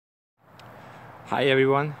Hi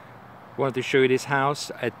everyone, wanted to show you this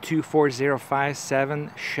house at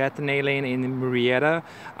 24057 Chatenay Ln in Murrieta.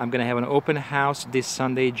 I'm gonna have an open house this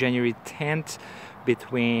Sunday, January 10th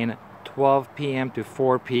between 12 p.m. to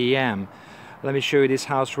 4 p.m. Let me show you this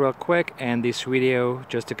house real quick and this video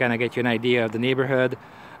just to kind of get you an idea of the neighborhood.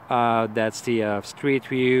 That's the street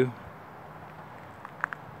view.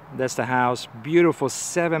 That's the house. Beautiful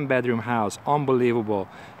 7-bedroom house, unbelievable.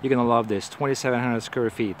 You're gonna love this. 2,700 square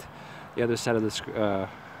feet. The other side of the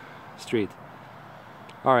street.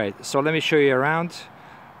 All right, so let me show you around.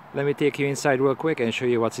 Let me take you inside real quick and show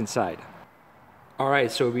you what's inside. All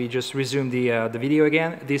right, so we just resumed the video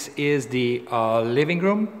again. This is the living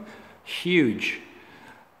room, huge.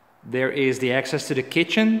 There is the access to the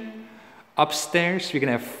kitchen. Upstairs, we're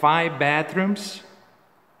gonna have 5 bathrooms.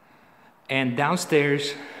 And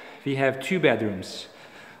downstairs, we have 2 bedrooms.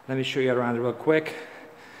 Let me show you around real quick.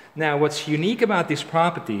 Now, what's unique about this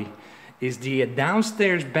property is the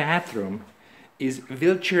downstairs bathroom is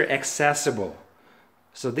wheelchair accessible.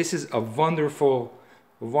 So this is a wonderful,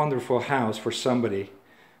 wonderful house for somebody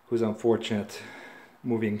who's unfortunate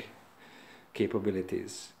moving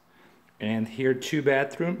capabilities. And here 2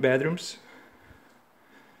 bedrooms,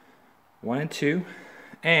 1 and 2,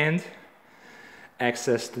 and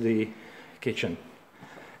access to the kitchen.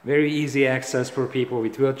 Very easy access for people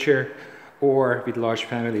with wheelchair or with large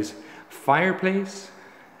families. Fireplace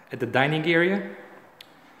at the dining area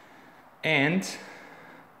and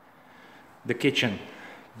the kitchen.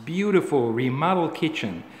 Beautiful remodeled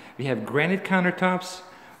kitchen. We have granite countertops,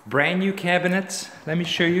 brand new cabinets. Let me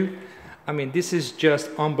show you. I mean, this is just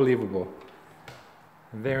unbelievable.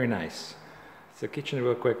 Very nice. So kitchen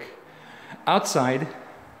real quick. Outside,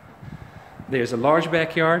 there's a large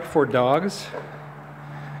backyard for dogs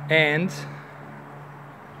and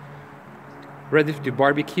ready to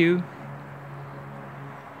barbecue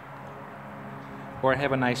or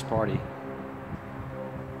have a nice party.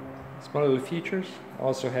 Small little features.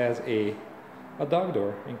 Also has a dog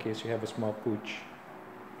door in case you have a small pooch.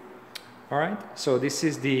 All right, so this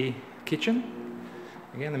is the kitchen.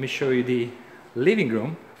 Again, let me show you the living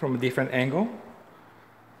room from a different angle.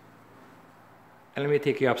 And let me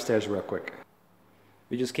take you upstairs real quick.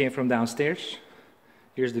 We just came from downstairs.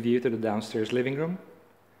 Here's the view to the downstairs living room.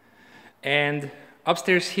 And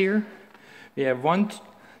upstairs here, we have 1,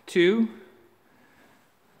 2,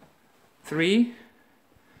 3,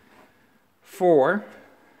 4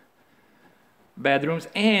 bedrooms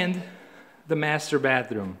and the master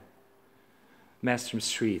bedroom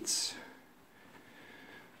suites.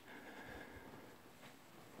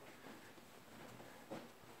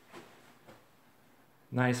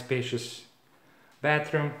 Nice spacious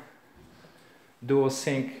bathroom, dual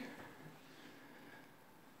sink,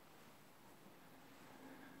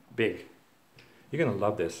 big. You're gonna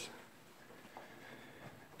love this.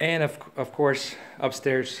 And of course,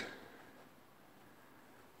 upstairs,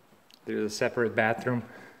 there's a separate bathroom.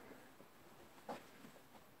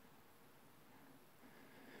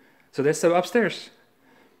 So that's the upstairs.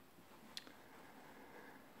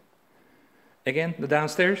 Again, the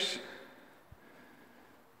downstairs.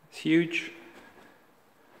 It's huge.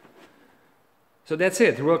 So that's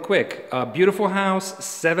it, real quick. A beautiful house,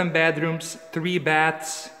 7 bedrooms, 3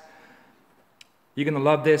 baths. You're gonna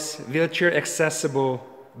love this. Wheelchair accessible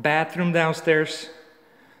bathroom downstairs.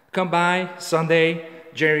 Come by Sunday,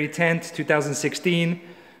 January 10th, 2016,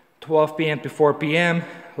 12 p.m. to 4 p.m.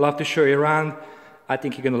 Love to show you around. I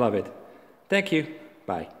think you're gonna love it. Thank you.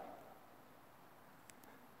 Bye.